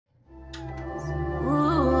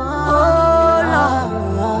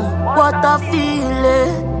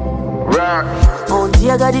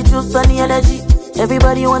I got the juice and the energy.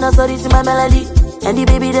 Everybody wanna study to my melody. And the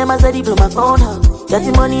baby them I study blow my phone up. Got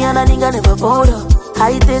the money and I nigga never fold up.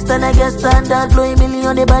 High taste and I get standard. Blowing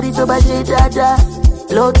million the body to buy shit dada.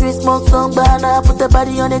 Low tree smoke some banana. Put the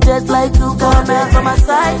body on the jet like two corners from my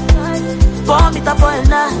side. 4 meter for a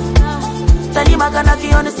night. Tani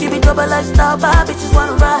Makanaki on the skibby double lifestyle. Bad bitches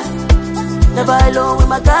wanna ride. Never alone with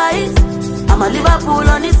my guys. I'm a Liverpool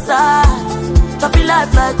on this side. Choppy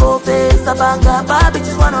life like face. A banger. Bad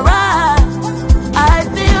bitches wanna ride. I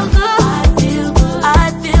feel good.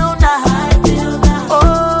 I feel nice.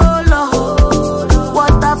 Oh Lord,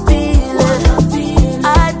 what I feel it.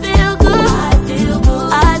 I feel good.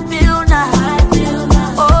 I feel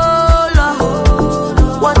nice. Oh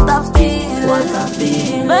Lord, what I feel it.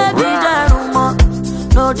 Baby, Daruma,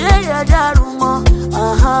 no day, Daruma.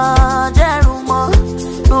 Daruma,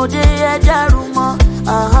 no day, Daruma.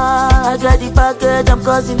 I got the package, I'm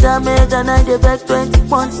causing damage. And I get 20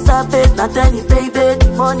 months of it. Not any baby,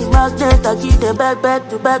 the money magnet. I give them back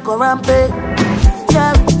to back or rampage.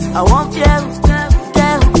 Yeah, I want you,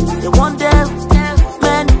 they want them.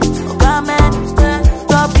 Man, okay, man,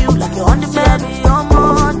 drop you like you're on the bed. On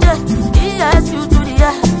Monday, yes, you to the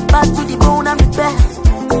air. Back to the bone, I'm the best.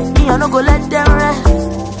 Me, I no go let them rest.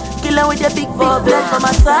 Killer with the big flex on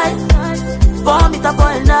my side. 4 meter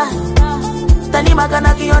for a night. Tani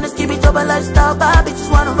Makanaki on the skibby double lifestyle. Bad bitches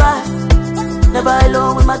wanna ride. Never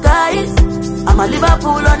alone with my guys. I'm a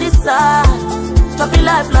Liverpool on this side. Choppy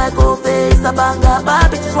life like face. A banger. Bad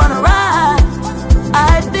bitches wanna ride.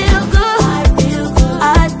 I feel good.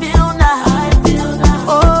 I feel nice.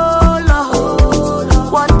 Oh Lord,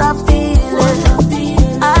 what I feel it.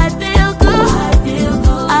 I feel good.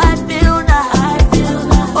 I feel nice.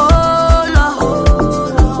 Oh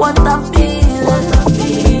Lord, what I feel it.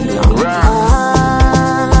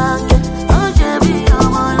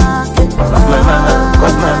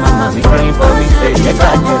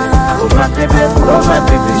 My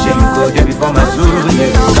baby, she you go there before my soul.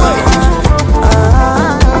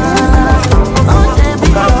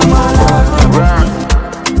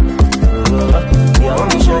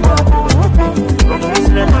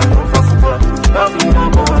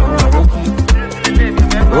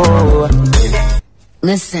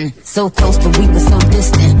 Listen, so close but we were so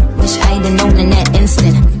distant. Wish I'd have known in that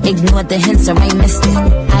instant. Ignored the hints or I missed it.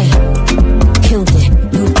 I killed it.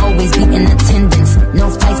 You always be in attendance. No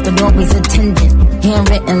fights but always attendant.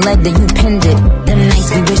 Handwritten letter, you penned it. Them nights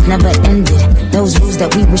we wish never ended. Those rules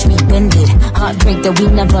that we wish we bended. Heartbreak that we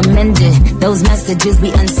never mended. Those messages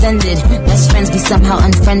we unsended. Best friends we somehow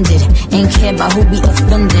unfriended. Ain't care about who we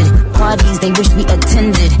offended. Parties they wish we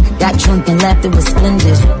attended. Got drunk and laughed, it was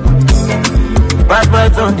splendid. Bad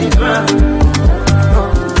vibes on the ground.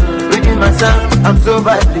 Reading myself, I'm so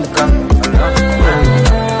badly calm.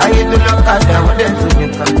 I hate to look at them, want them to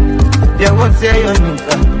make up. They won't say your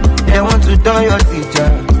nigga. They want to turn your teacher.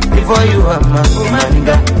 Before you are my oh my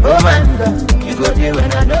nigga. You go there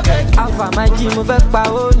when I don't get you. Alpha my G, mo fẹ́ pa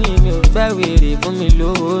ó ní mi ò fẹ́ wèrè fún mi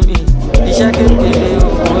lówó mi. Iṣẹ́ kékeré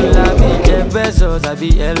òkú ńlá mi jẹ́ Bezos àbí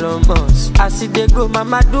Elon Musk. Àsìdégò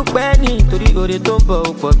màmá dúpẹ́ nítorí oore tó ń bọ̀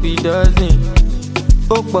ó pọ̀ bí dozen.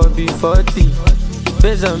 Ó pọ̀ bí 40,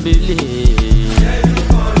 based on belief.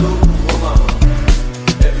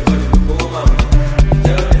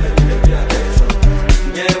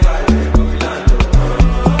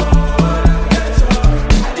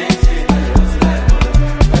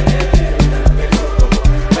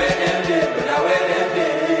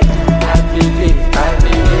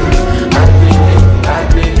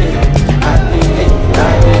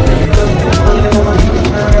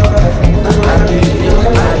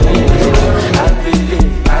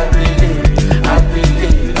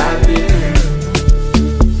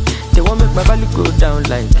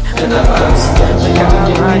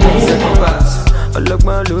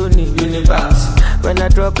 When I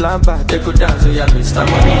drop lamba, they go down, so yeah, Mr.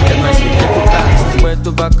 Money, get my shit, they go fast. Where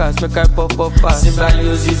to back us, make I pop fast.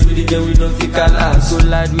 Symbiosis with the game, we don't think I last. Go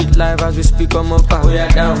light with live as we speak on my path. We are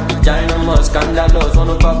down, ginormous, scandalous, one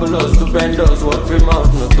of fabulous, stupendous, work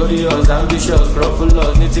remote, notorious, ambitious,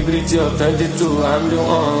 scrupulous, nitty-gritty of 22, I'm the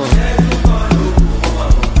one.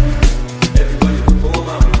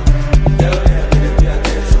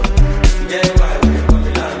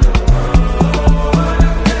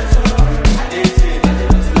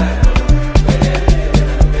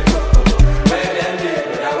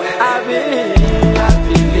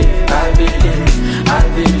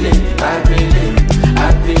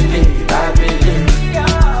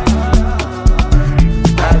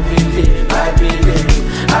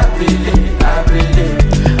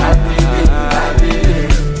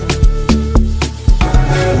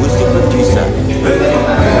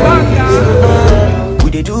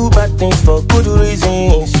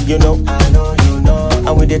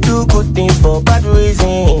 do good things for bad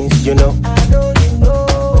reasons, you know.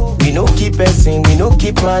 We no keep passing, we no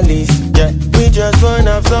keep malice. Yeah, we just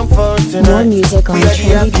wanna have some fun tonight. More music on we are the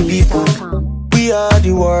happy people. trendybeats.com. We are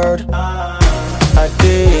the world. I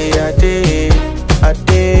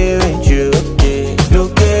day with you. Yeah.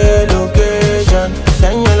 Location,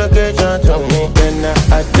 send your location to me. Then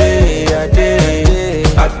I day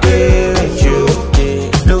with you.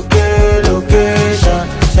 Yeah. Location,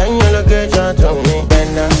 send your location to me.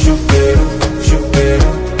 Then I shoot beru.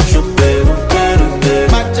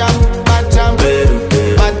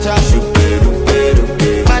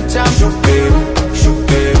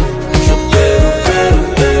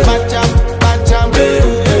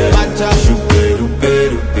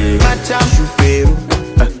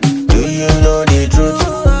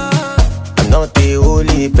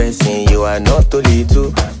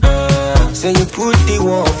 Say you put the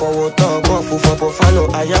one for water, go for buffalo,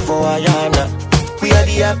 aya for ayana. We are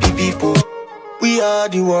the happy people, we are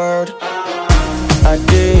the world. I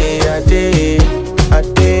day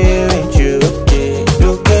with you.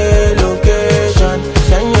 Yeah. Location,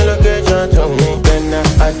 send your location to me. Then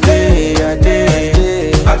I day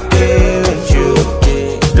with you.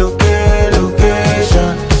 Yeah.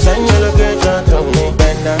 Location, send your location to me.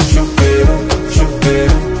 Then I shoot beru.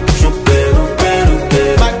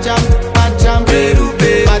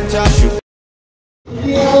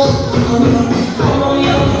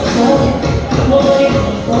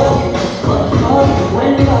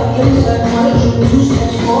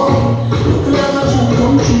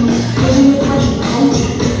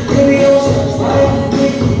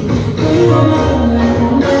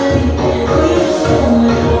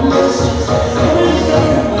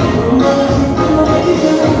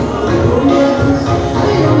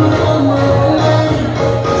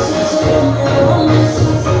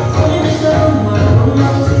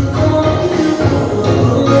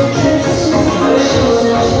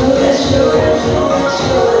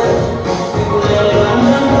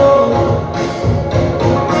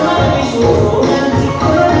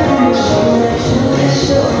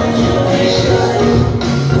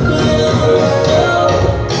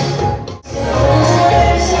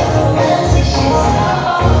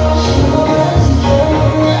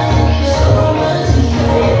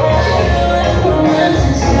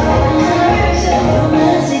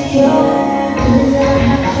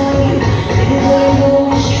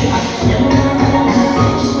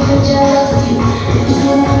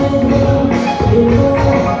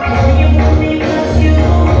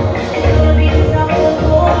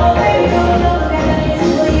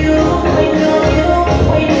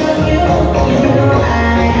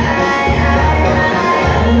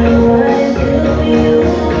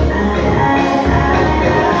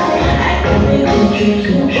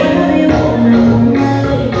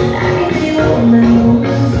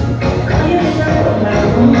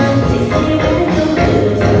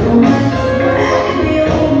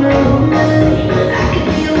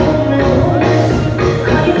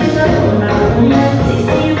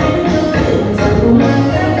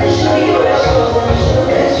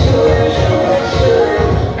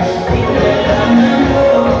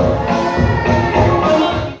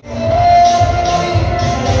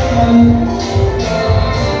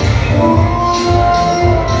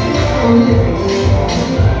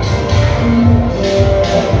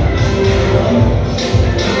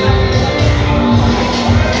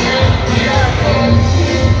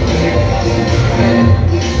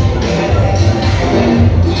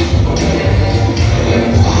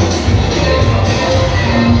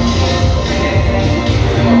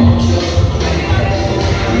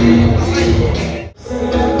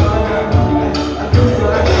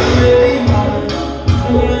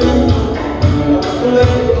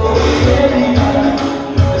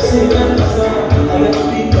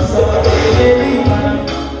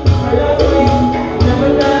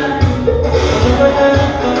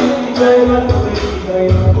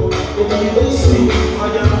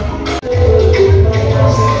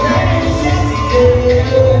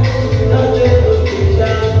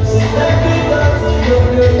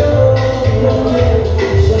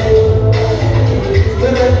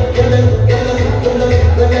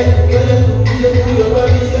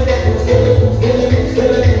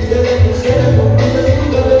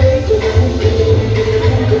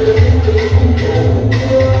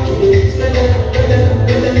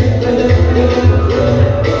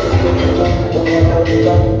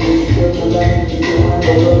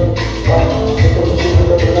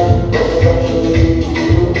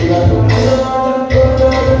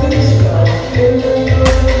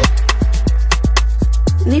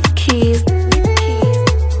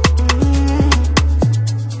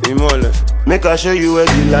 Make I show you where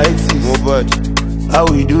the light is. How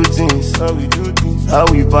we do things, how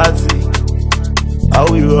we party, how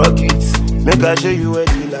we rock it. Make I show you where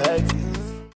the